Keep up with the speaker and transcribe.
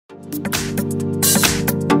Here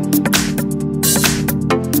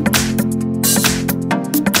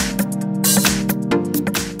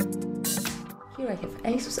I have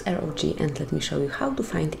ASUS ROG, and let me show you how to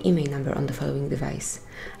find IMEI number on the following device.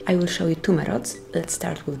 I will show you two methods. Let's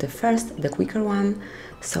start with the first, the quicker one.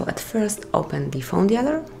 So at first open the phone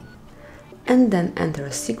dialer and then enter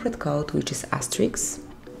a secret code, which is *#06#.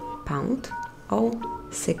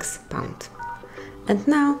 And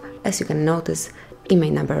now, as you can notice,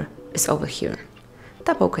 IMEI number is over here.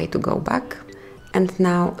 Tap OK to go back. And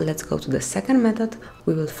now let's go to the second method.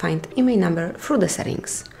 We will find IMEI number through the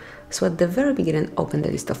settings. So at the very beginning, open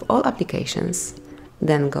the list of all applications,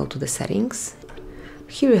 then go to the settings.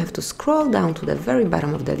 Here you have to scroll down to the very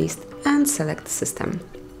bottom of the list and select System.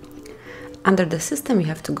 Under the System, you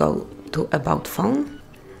have to go to About Phone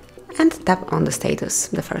and tap on the status,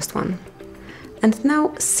 the first one. And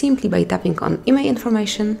now, simply by tapping on IMEI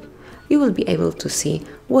information, you will be able to see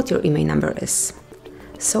what your IMEI number is.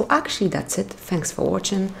 So actually that's it. Thanks for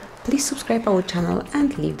watching. Please subscribe our channel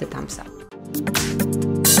and leave the thumbs up.